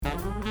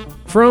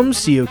From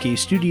COK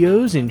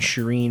Studios in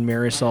Shireen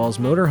Marisol's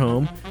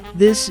motorhome,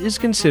 this is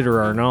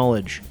Consider Our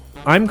Knowledge.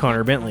 I'm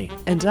Connor Bentley.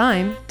 And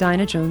I'm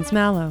Dinah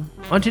Jones-Mallow.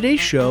 On today's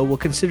show, we'll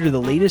consider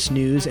the latest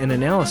news and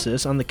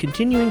analysis on the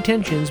continuing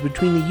tensions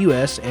between the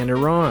U.S. and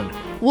Iran.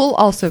 We'll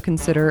also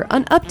consider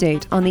an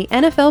update on the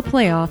NFL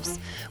playoffs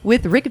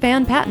with Rick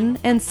Van Patten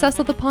and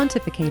Cecil the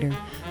Pontificator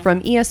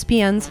from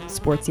ESPN's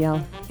Sports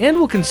Yell. And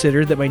we'll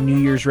consider that my New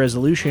Year's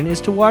resolution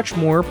is to watch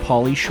more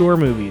Pauly Shore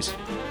movies.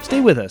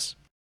 Stay with us.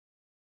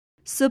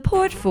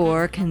 Support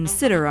for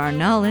Consider Our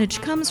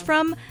Knowledge comes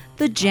from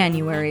the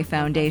January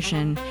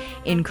Foundation,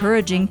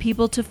 encouraging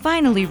people to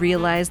finally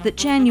realize that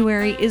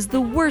January is the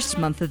worst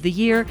month of the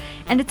year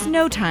and it's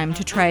no time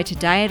to try to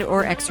diet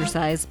or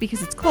exercise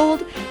because it's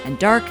cold and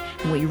dark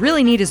and what you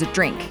really need is a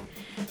drink.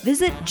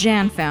 Visit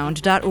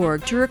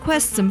janfound.org to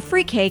request some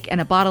free cake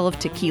and a bottle of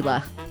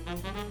tequila.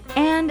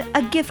 And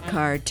a gift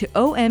card to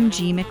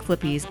OMG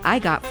McFlippies I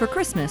got for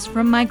Christmas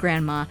from my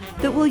grandma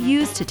that we'll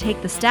use to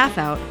take the staff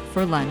out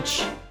for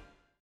lunch.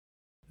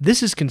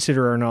 This is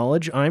Consider Our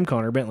Knowledge. I'm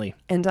Connor Bentley.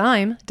 And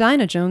I'm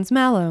Dinah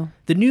Jones-Mallow.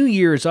 The new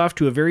year is off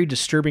to a very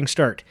disturbing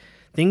start.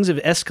 Things have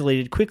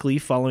escalated quickly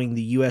following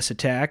the U.S.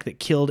 attack that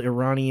killed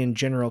Iranian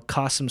General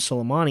Qasem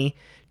Soleimani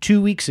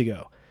 2 weeks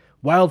ago.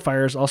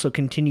 Wildfires also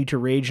continue to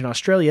rage in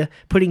Australia,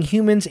 putting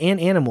humans and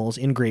animals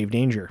in grave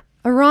danger.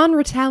 Iran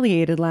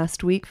retaliated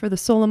last week for the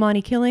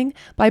Soleimani killing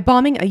by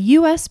bombing a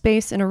U.S.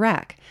 base in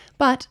Iraq,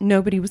 but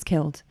nobody was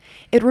killed.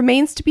 It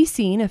remains to be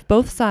seen if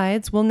both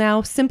sides will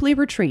now simply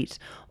retreat,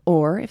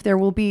 or if there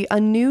will be a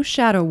new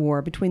shadow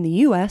war between the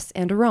U.S.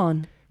 and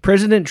Iran.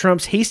 President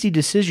Trump's hasty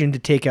decision to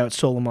take out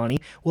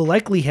Soleimani will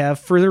likely have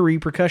further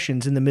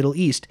repercussions in the Middle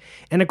East,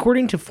 and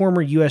according to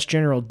former U.S.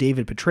 General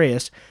David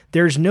Petraeus,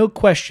 there is no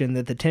question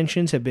that the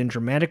tensions have been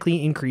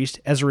dramatically increased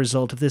as a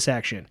result of this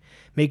action.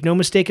 Make no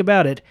mistake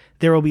about it,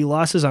 there will be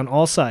losses on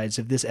all sides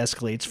if this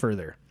escalates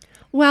further.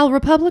 While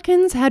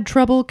Republicans had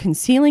trouble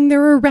concealing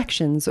their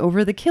erections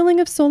over the killing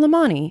of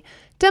Soleimani,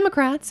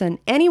 Democrats and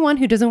anyone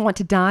who doesn't want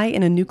to die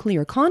in a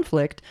nuclear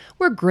conflict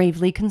were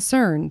gravely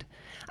concerned.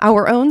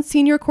 Our own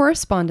senior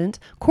correspondent,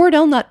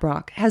 Cordell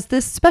Nutbrock, has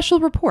this special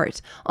report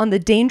on the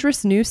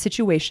dangerous new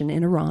situation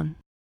in Iran.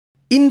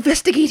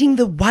 Investigating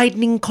the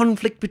widening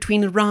conflict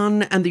between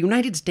Iran and the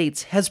United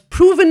States has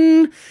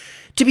proven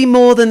to be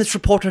more than this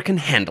reporter can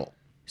handle.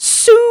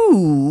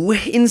 So,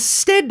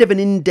 instead of an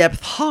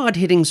in-depth,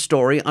 hard-hitting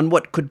story on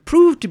what could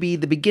prove to be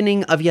the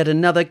beginning of yet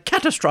another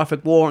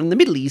catastrophic war in the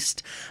Middle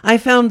East, I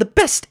found the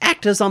best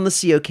actors on the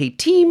COK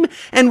team,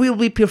 and we'll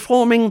be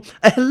performing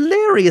a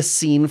hilarious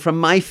scene from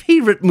my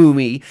favorite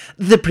movie,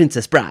 The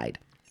Princess Bride.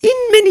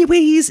 In many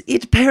ways,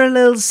 it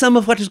parallels some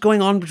of what is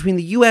going on between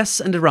the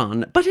US and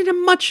Iran, but in a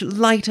much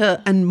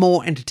lighter and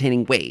more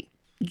entertaining way.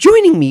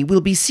 Joining me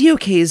will be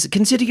COK's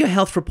Consider Your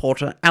Health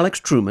reporter Alex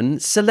Truman,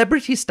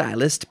 celebrity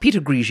stylist Peter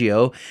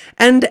Grigio,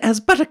 and as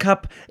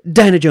Buttercup,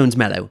 Dinah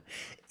Jones-Mallow.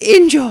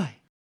 Enjoy!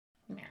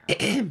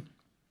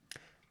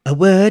 A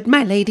word,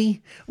 my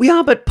lady. We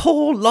are but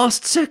poor,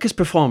 lost circus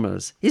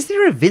performers. Is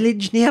there a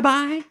village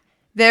nearby?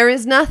 There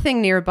is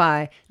nothing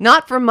nearby,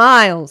 not for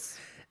miles.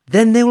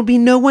 Then there will be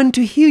no one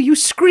to hear you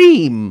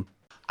scream.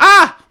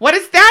 Ah, what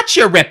is that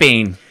you're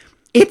ripping?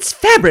 It's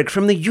fabric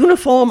from the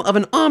uniform of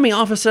an army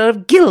officer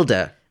of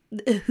Gilda.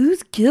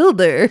 Who's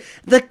Gilder?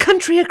 The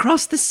country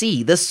across the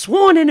sea, the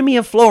sworn enemy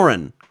of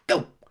Florin.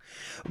 Go.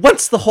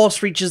 Once the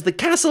horse reaches the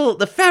castle,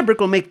 the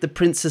fabric will make the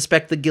prince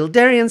suspect the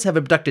Gildarians have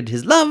abducted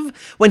his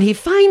love. When he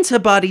finds her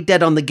body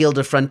dead on the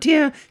Gilda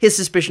frontier, his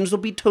suspicions will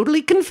be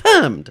totally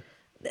confirmed.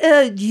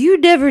 You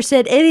never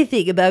said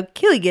anything about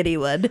killing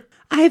anyone.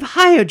 I've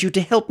hired you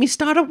to help me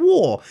start a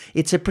war.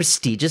 It's a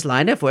prestigious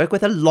line of work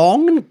with a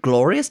long and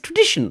glorious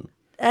tradition.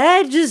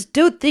 I just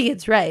don't think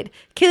it's right.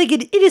 Killing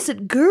an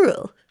innocent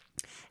girl.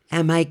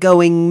 Am I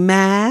going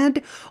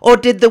mad? Or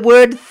did the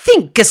word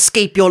think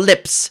escape your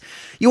lips?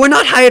 You were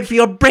not hired for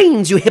your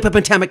brains, you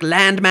hippopotamic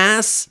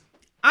landmass.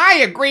 I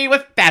agree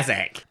with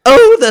Fezzik.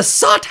 Oh, the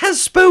sot has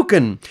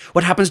spoken.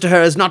 What happens to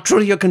her is not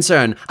truly your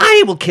concern.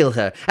 I will kill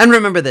her. And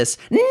remember this.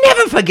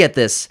 Never forget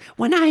this.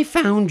 When I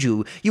found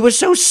you, you were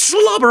so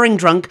slobbering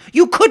drunk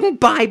you couldn't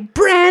buy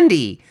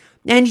brandy.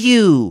 And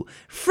you,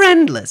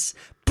 friendless,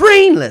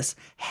 brainless,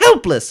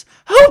 helpless,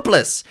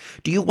 hopeless.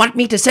 Do you want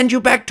me to send you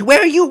back to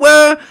where you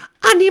were,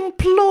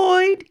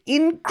 unemployed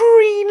in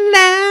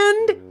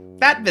Greenland?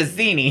 That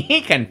Vizzini,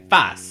 he can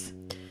fuss.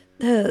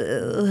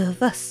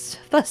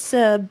 Fuss,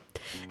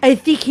 I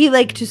think he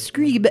liked to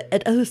scream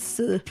at us.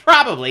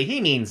 Probably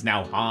he means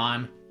no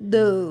harm.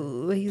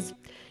 No, he's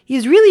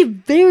really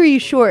very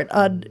short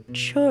on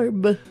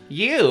charm.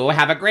 You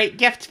have a great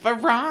gift for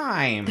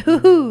rhyme.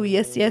 Ooh,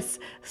 yes,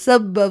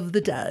 some of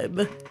the time.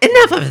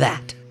 Enough of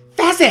that.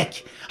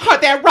 Fezzik, are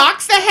there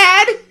rocks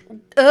ahead?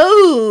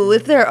 Oh,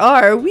 if there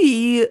are,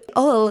 we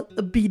all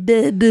be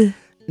dead.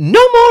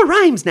 No more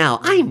rhymes now,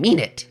 I mean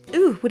it.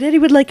 Ooh, would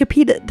anyone like a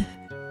peanut?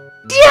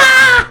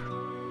 Yeah!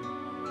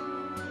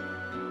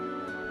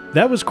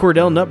 That was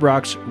Cordell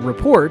Nutbrock's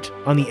report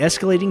on the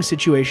escalating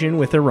situation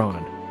with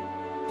Iran.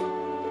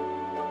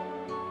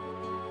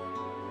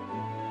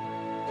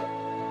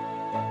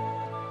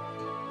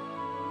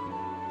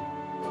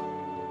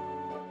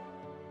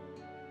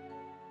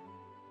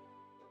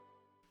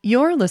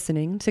 You're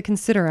listening to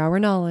Consider Our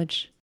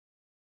Knowledge.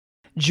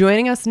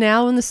 Joining us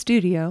now in the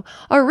studio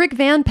are Rick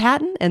Van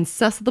Patten and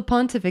Cecil the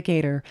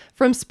Pontificator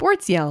from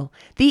Sports Yell,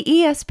 the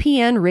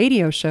ESPN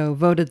radio show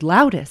voted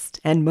loudest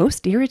and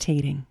most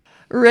irritating.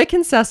 Rick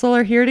and Cecil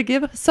are here to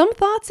give some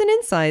thoughts and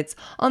insights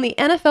on the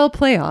NFL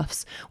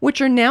playoffs, which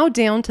are now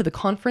down to the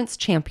conference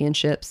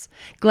championships.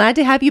 Glad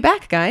to have you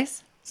back,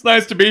 guys. It's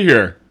nice to be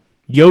here.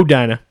 Yo,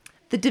 Dinah.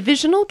 The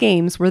divisional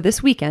games were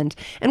this weekend,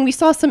 and we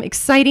saw some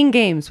exciting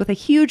games with a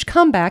huge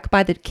comeback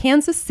by the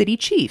Kansas City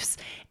Chiefs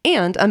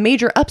and a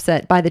major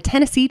upset by the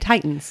Tennessee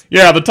Titans.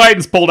 Yeah, the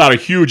Titans pulled out a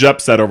huge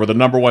upset over the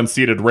number 1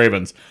 seeded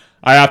Ravens.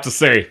 I have to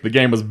say, the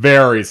game was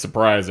very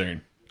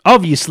surprising.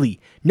 Obviously,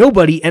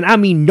 nobody, and I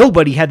mean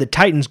nobody, had the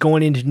Titans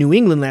going into New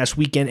England last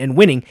weekend and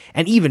winning,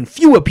 and even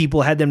fewer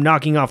people had them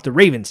knocking off the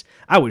Ravens.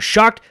 I was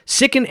shocked,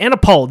 sickened, and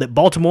appalled that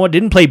Baltimore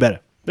didn't play better.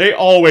 They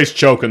always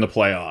choke in the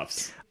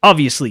playoffs.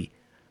 Obviously.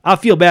 I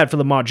feel bad for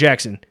Lamar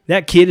Jackson.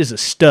 That kid is a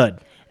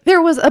stud.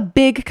 There was a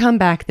big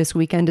comeback this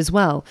weekend as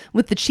well,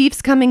 with the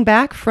Chiefs coming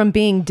back from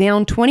being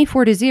down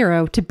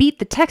 24-0 to beat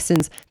the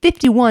Texans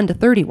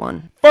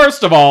 51-31.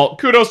 First of all,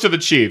 kudos to the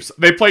Chiefs.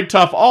 They played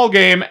tough all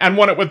game and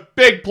won it with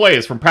big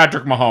plays from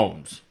Patrick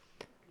Mahomes.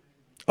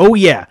 Oh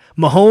yeah,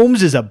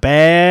 Mahomes is a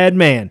bad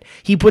man.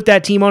 He put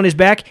that team on his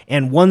back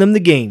and won them the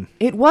game.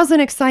 It was an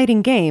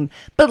exciting game,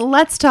 but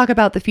let's talk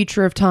about the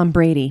future of Tom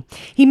Brady.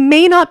 He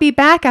may not be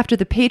back after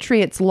the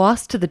Patriots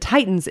lost to the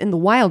Titans in the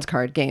wild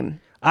card game.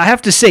 I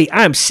have to say,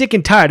 I am sick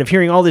and tired of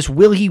hearing all this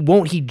will he,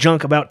 won't he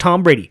junk about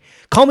Tom Brady.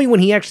 Call me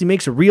when he actually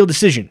makes a real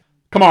decision.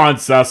 Come on,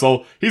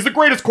 Cecil. He's the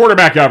greatest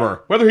quarterback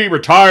ever. Whether he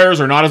retires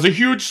or not is a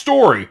huge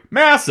story.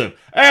 Massive.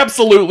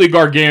 Absolutely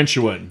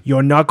gargantuan.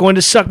 You're not going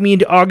to suck me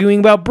into arguing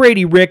about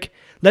Brady, Rick.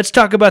 Let's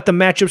talk about the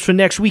matchups for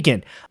next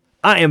weekend.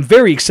 I am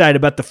very excited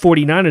about the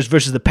 49ers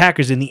versus the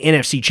Packers in the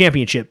NFC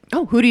Championship.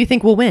 Oh, who do you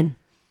think will win?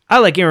 I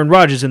like Aaron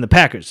Rodgers and the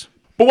Packers.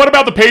 But what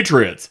about the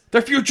Patriots?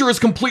 Their future is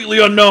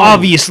completely unknown.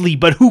 Obviously,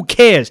 but who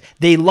cares?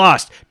 They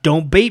lost.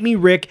 Don't bait me,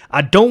 Rick.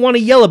 I don't want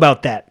to yell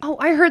about that. Oh,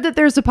 I heard that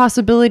there's a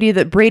possibility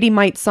that Brady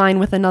might sign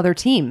with another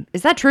team.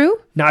 Is that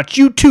true? Not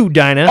you too,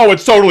 Dinah. Oh,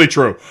 it's totally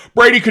true.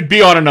 Brady could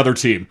be on another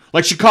team,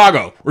 like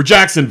Chicago or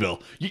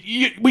Jacksonville.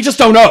 We just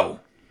don't know.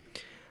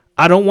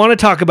 I don't want to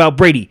talk about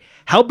Brady.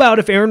 How about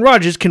if Aaron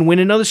Rodgers can win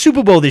another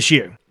Super Bowl this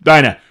year?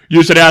 Dinah,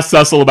 you should ask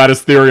Cecil about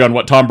his theory on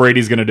what Tom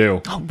Brady's going to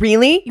do. Oh,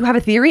 really? You have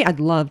a theory? I'd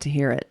love to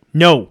hear it.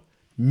 No.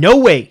 No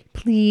way.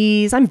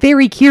 Please, I'm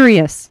very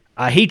curious.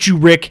 I hate you,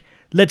 Rick.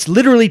 Let's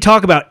literally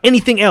talk about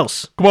anything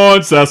else. Come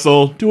on,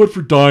 Cecil. Do it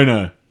for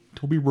Dinah.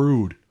 Don't be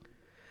rude.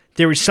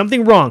 There is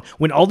something wrong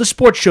when all the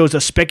sports shows are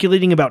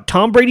speculating about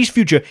Tom Brady's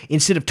future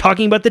instead of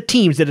talking about the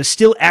teams that are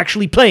still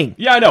actually playing.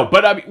 Yeah, I know,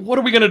 but I mean, what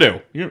are we going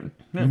to do?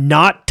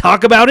 Not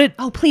talk about it?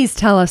 Oh, please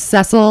tell us,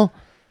 Cecil.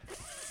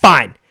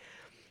 Fine.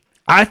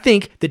 I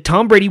think that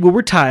Tom Brady will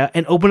retire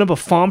and open up a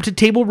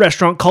farm-to-table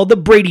restaurant called the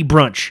Brady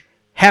Brunch.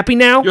 Happy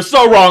now? You're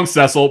so wrong,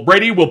 Cecil.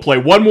 Brady will play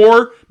 1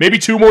 more, maybe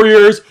 2 more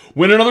years,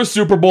 win another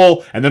Super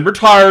Bowl, and then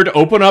retire to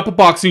open up a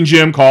boxing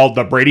gym called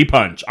the Brady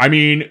Punch. I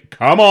mean,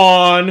 come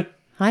on.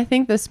 I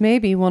think this may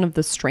be one of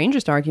the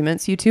strangest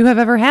arguments you two have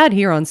ever had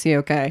here on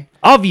COK.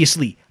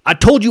 Obviously. I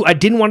told you I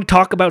didn't want to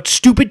talk about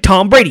stupid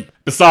Tom Brady.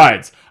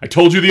 Besides, I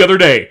told you the other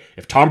day,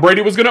 if Tom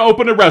Brady was going to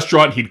open a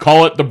restaurant, he'd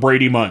call it the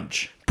Brady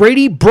Munch.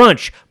 Brady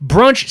Brunch.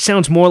 Brunch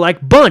sounds more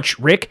like bunch,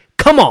 Rick.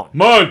 Come on.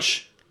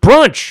 Munch.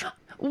 Brunch.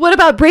 What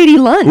about Brady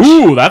Lunch?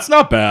 Ooh, that's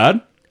not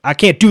bad. I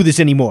can't do this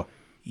anymore.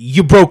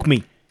 You broke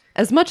me.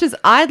 As much as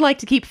I'd like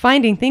to keep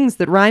finding things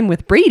that rhyme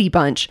with Brady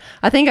Bunch,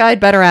 I think I'd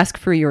better ask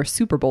for your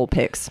Super Bowl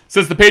picks.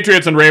 Since the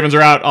Patriots and Ravens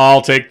are out,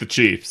 I'll take the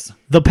Chiefs.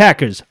 The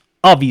Packers.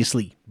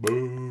 Obviously.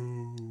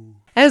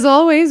 As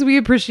always, we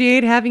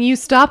appreciate having you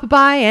stop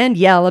by and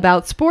yell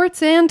about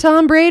sports and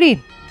Tom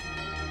Brady.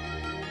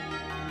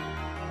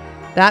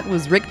 That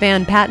was Rick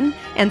Van Patten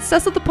and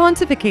Cecil the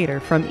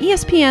Pontificator from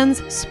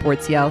ESPN's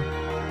Sports Yell.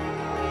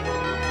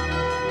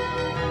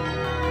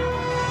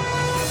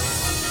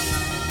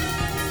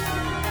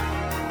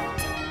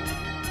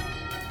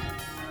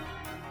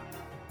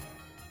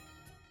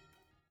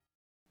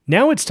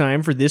 Now it's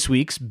time for this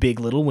week's Big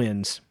Little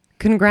Wins.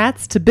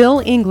 Congrats to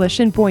Bill English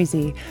in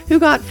Boise, who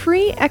got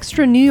free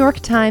extra New York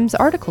Times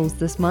articles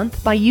this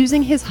month by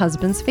using his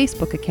husband's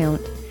Facebook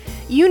account.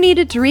 You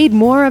needed to read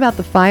more about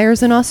the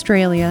fires in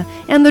Australia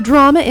and the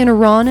drama in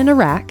Iran and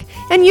Iraq,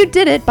 and you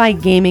did it by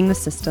gaming the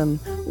system.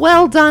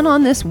 Well done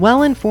on this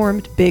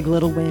well-informed Big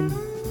Little Win.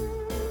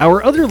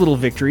 Our other little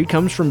victory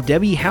comes from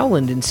Debbie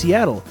Howland in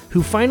Seattle,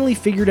 who finally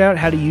figured out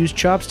how to use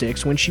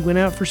chopsticks when she went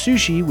out for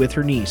sushi with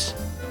her niece.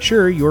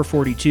 Sure, you're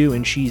 42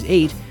 and she's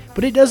 8,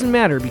 but it doesn't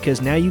matter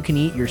because now you can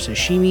eat your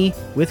sashimi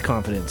with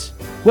confidence.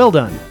 Well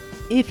done.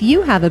 If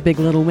you have a Big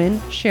Little Win,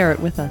 share it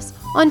with us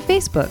on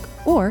Facebook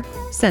or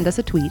send us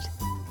a tweet.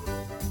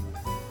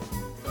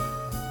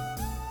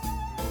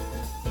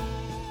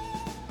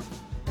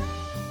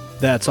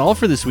 That's all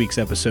for this week's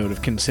episode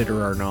of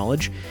Consider Our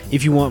Knowledge.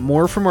 If you want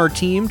more from our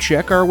team,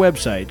 check our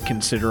website,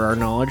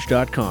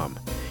 considerourknowledge.com.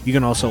 You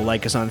can also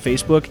like us on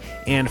Facebook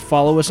and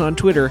follow us on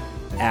Twitter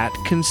at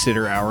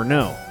Consider Our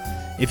Know.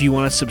 If you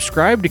want to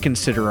subscribe to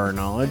Consider Our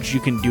Knowledge, you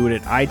can do it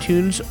at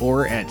iTunes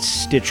or at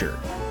Stitcher.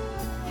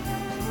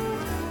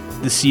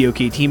 The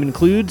COK team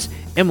includes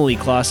Emily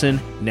Clausen,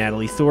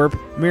 Natalie Thorpe,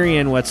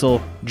 Marianne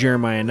Wetzel,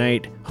 Jeremiah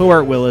Knight,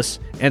 Hobart Willis,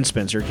 and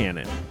Spencer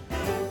Cannon.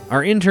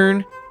 Our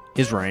intern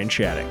is Ryan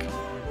Shattuck.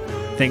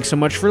 Thanks so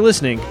much for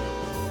listening.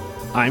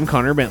 I'm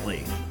Connor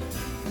Bentley.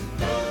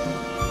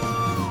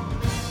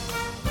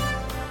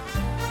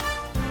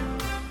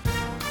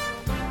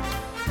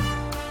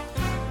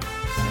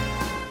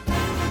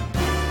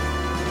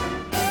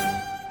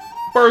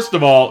 First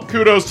of all,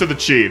 kudos to the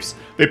Chiefs.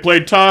 They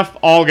played tough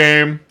all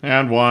game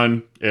and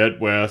won it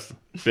with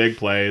big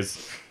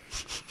plays.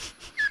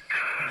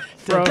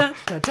 Bro,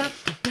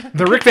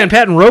 the Rick Van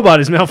Patten robot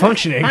is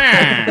malfunctioning.